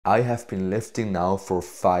I have been lifting now for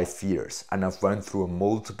 5 years and I've went through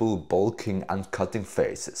multiple bulking and cutting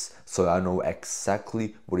phases, so I know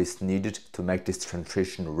exactly what is needed to make this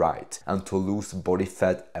transition right and to lose body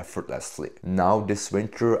fat effortlessly. Now this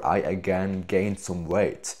winter I again gained some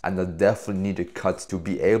weight and I definitely need a cut to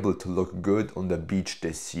be able to look good on the beach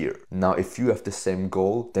this year. Now if you have the same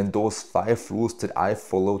goal, then those 5 rules that I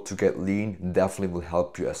follow to get lean definitely will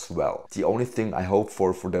help you as well. The only thing I hope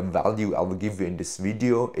for the value I will give you in this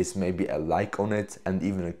video is maybe a like on it and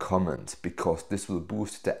even a comment, because this will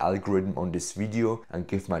boost the algorithm on this video and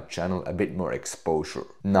give my channel a bit more exposure.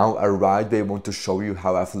 Now right away I want to show you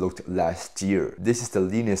how I've looked last year. This is the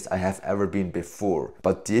leanest I have ever been before,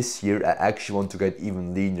 but this year I actually want to get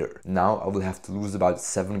even leaner. Now I will have to lose about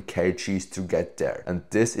 7 kgs to get there, and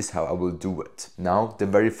this is how I will do it. Now the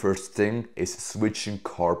very first thing is switching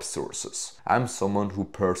carb sources. I'm someone who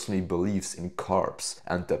personally believes in carbs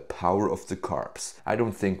and the power of the carbs. I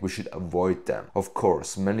don't think we should avoid them. Of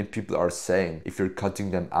course, many people are saying if you're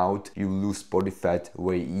cutting them out, you lose body fat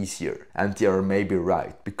way easier. And they are maybe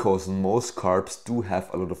right, because most carbs do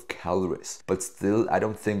have a lot of calories. But still, I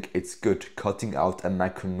don't think it's good cutting out a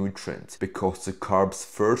macronutrient, because the carbs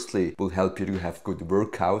firstly will help you to have good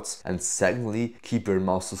workouts and secondly keep your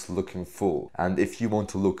muscles looking full. And if you want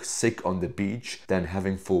to look sick on the beach, then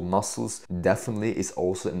having full muscles definitely is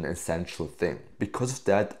also an essential thing. Because of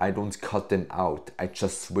that, I don't cut them out, I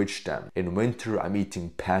just switch them. In winter I'm eating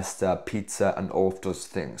pasta, pizza and all of those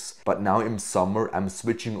things. But now in summer I'm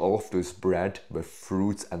switching all of those bread with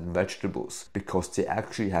fruits and vegetables, because they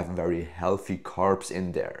actually have very healthy carbs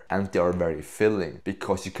in there. And they are very filling,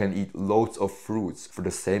 because you can eat loads of fruits for the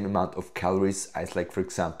same amount of calories as, like, for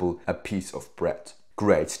example, a piece of bread.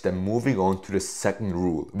 Great, then moving on to the second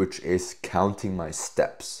rule, which is counting my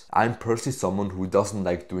steps. I'm personally someone who doesn't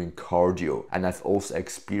like doing cardio, and I've also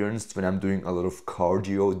experienced when I'm doing a lot of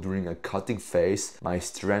cardio during a cutting phase, my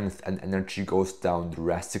strength and energy goes down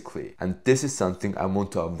drastically. And this is something I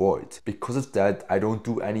want to avoid. Because of that, I don't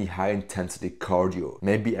do any high intensity cardio.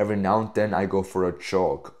 Maybe every now and then I go for a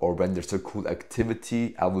jog, or when there's a cool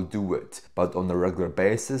activity, I will do it. But on a regular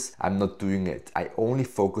basis, I'm not doing it. I only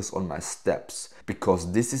focus on my steps,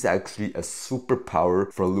 because this is actually a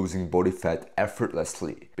superpower for losing body fat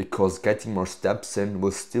effortlessly. Because getting more steps in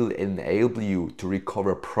will still enable you to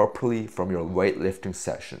recover properly from your weightlifting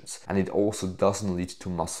sessions, and it also doesn't lead to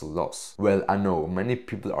muscle loss. Well, I know many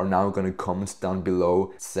people are now gonna comment down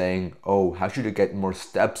below saying, oh, how should I get more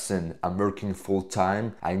steps in? I'm working full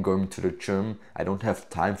time, I'm going to the gym, I don't have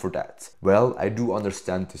time for that. Well, I do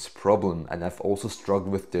understand this problem, and I've also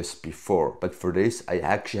struggled with this before, but for this I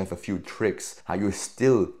actually have a few tricks how you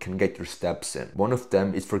still can get your steps in. One of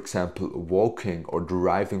them is, for example, walking or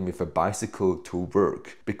driving with a bicycle to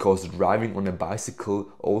work, because driving on a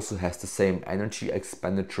bicycle also has the same energy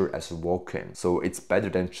expenditure as walking, so it's better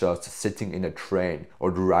than just sitting in a train or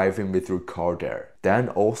driving with your car there. Then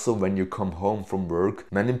also when you come home from work,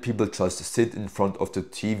 many people just sit in front of the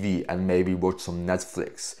TV and maybe watch some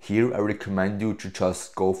Netflix. Here I recommend you to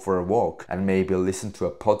just go for a walk and maybe listen to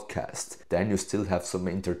a podcast. Then you still have some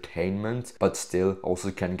entertainment, but still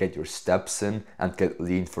also can get your steps in and get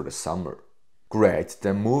lean for the summer. Great,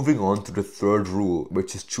 then moving on to the third rule,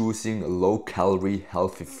 which is choosing low-calorie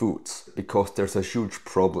healthy foods, because there's a huge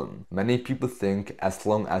problem. Many people think as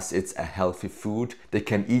long as it's a healthy food, they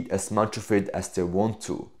can eat as much of it as they want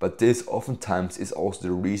to, but this oftentimes is also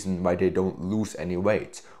the reason why they don't lose any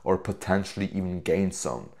weight, or potentially even gain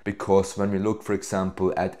some. Because when we look, for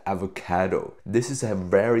example, at avocado, this is a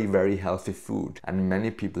very healthy food, and many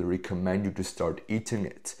people recommend you to start eating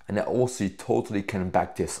it. And I also totally can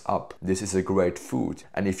back this up. This is a great food,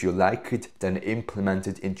 and if you like it, then implement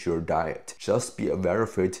it into your diet. Just be aware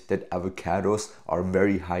of it that avocados are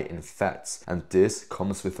very high in fats, and this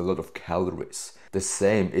comes with a lot of calories. The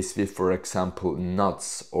same is with, for example,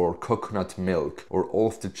 nuts or coconut milk or all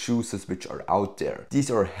of the juices which are out there.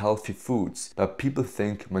 These are healthy foods, but people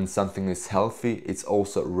think when something is healthy, it's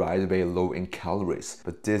also right away low in calories,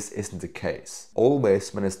 but this isn't the case.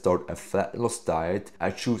 Always when I start a fat loss diet,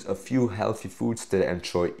 I choose a few healthy foods that I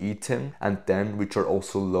enjoy eating and then which are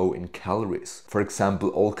also low in calories. For example,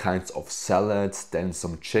 all kinds of salads, then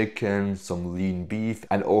some chicken, some lean beef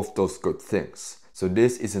and all of those good things. So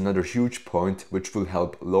this is another huge point which will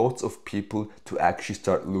help lots of people to actually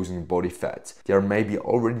start losing body fat. They are maybe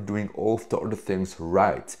already doing all of the other things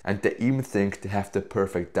right, and they even think they have the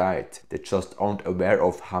perfect diet. They just aren't aware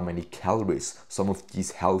of how many calories some of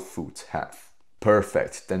these health foods have.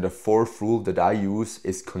 Perfect. Then the fourth rule that I use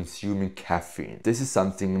is consuming caffeine. This is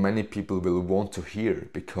something many people will want to hear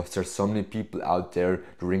because there's so many people out there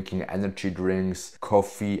drinking energy drinks,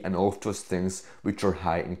 coffee, and all of those things which are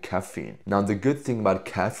high in caffeine. Now the good thing about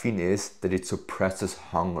caffeine is that it suppresses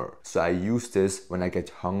hunger. So I use this when I get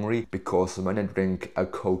hungry, because when I drink a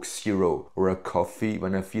Coke Zero or a coffee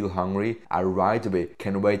when I feel hungry, I right away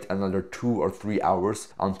can wait another 2 or 3 hours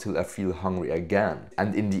until I feel hungry again.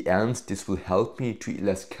 And in the end, this will help me to eat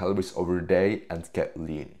less calories over the day and get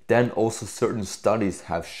lean. Then also certain studies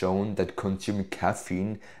have shown that consuming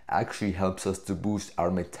caffeine actually helps us to boost our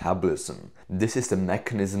metabolism. This is the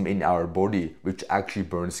mechanism in our body which actually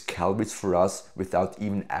burns calories for us without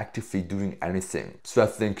even actively doing anything. So I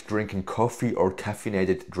think drinking coffee or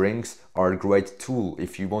caffeinated drinks are a great tool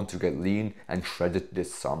if you want to get lean and shredded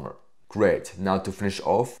this summer. Great, now to finish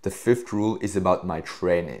off, the fifth rule is about my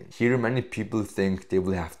training. Here many people think they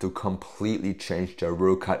will have to completely change their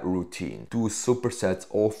workout routine, do supersets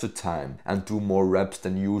all the time and do more reps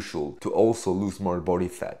than usual to also lose more body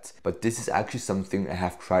fat. But this is actually something I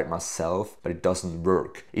have tried myself, but it doesn't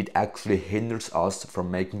work. It actually hinders us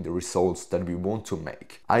from making the results that we want to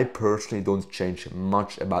make. I personally don't change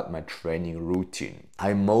much about my training routine.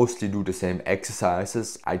 I mostly do the same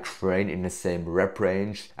exercises, I train in the same rep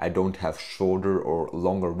range, I don't have shorter or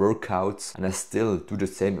longer workouts, and I still do the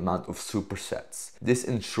same amount of supersets. This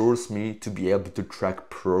ensures me to be able to track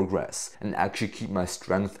progress and actually keep my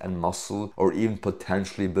strength and muscle, or even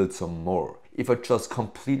potentially build some more. If I just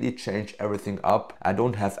completely change everything up, I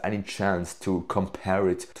don't have any chance to compare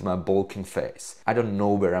it to my bulking phase. I don't know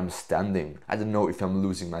where I'm standing. I don't know if I'm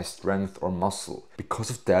losing my strength or muscle. Because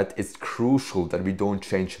of that, it's crucial that we don't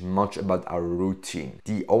change much about our routine.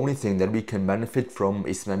 The only thing that we can benefit from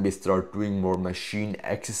is maybe start doing more machine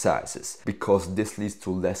exercises, because this leads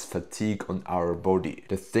to less fatigue on our body.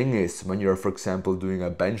 The thing is, when you're for example doing a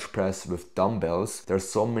bench press with dumbbells, there's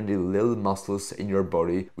so many little muscles in your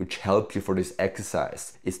body which help you for this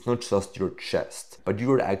exercise. It's not just your chest, but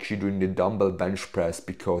you are actually doing the dumbbell bench press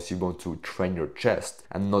because you want to train your chest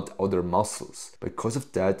and not other muscles. Because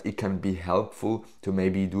of that, it can be helpful to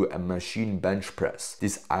maybe do a machine bench press.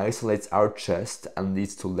 This isolates our chest and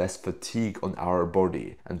leads to less fatigue on our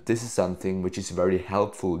body, and this is something which is very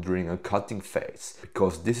helpful during a cutting phase,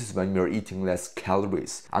 because this is when we are eating less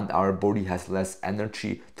calories and our body has less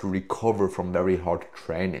energy to recover from very hard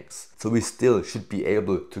trainings. So we still should be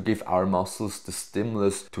able to give our muscles the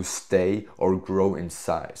stimulus to stay or grow in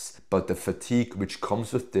size, but the fatigue which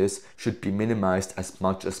comes with this should be minimized as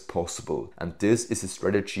much as possible, and this is a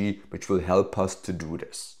strategy which will help us to do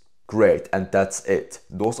this. Great, and that's it.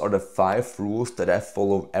 Those are the 5 rules that I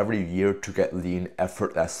follow every year to get lean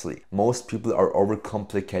effortlessly. Most people are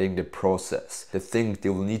overcomplicating the process. They think they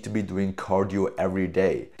will need to be doing cardio every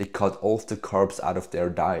day. They cut all of the carbs out of their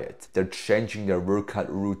diet. They're changing their workout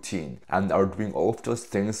routine and are doing all of those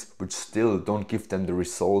things which still don't give them the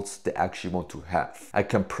results they actually want to have. I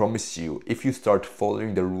can promise you, if you start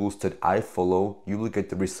following the rules that I follow, you will get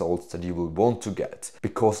the results that you will want to get.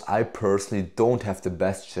 Because I personally don't have the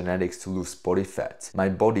best genetics to lose body fat. My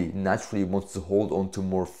body naturally wants to hold on to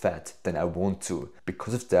more fat than I want to.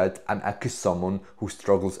 Because of that, I'm actually someone who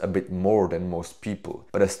struggles a bit more than most people,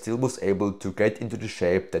 but I still was able to get into the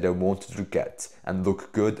shape that I wanted to get and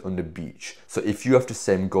look good on the beach. So if you have the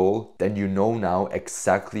same goal, then you know now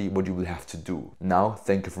exactly what you will have to do. Now,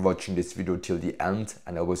 thank you for watching this video till the end,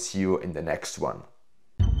 and I will see you in the next one.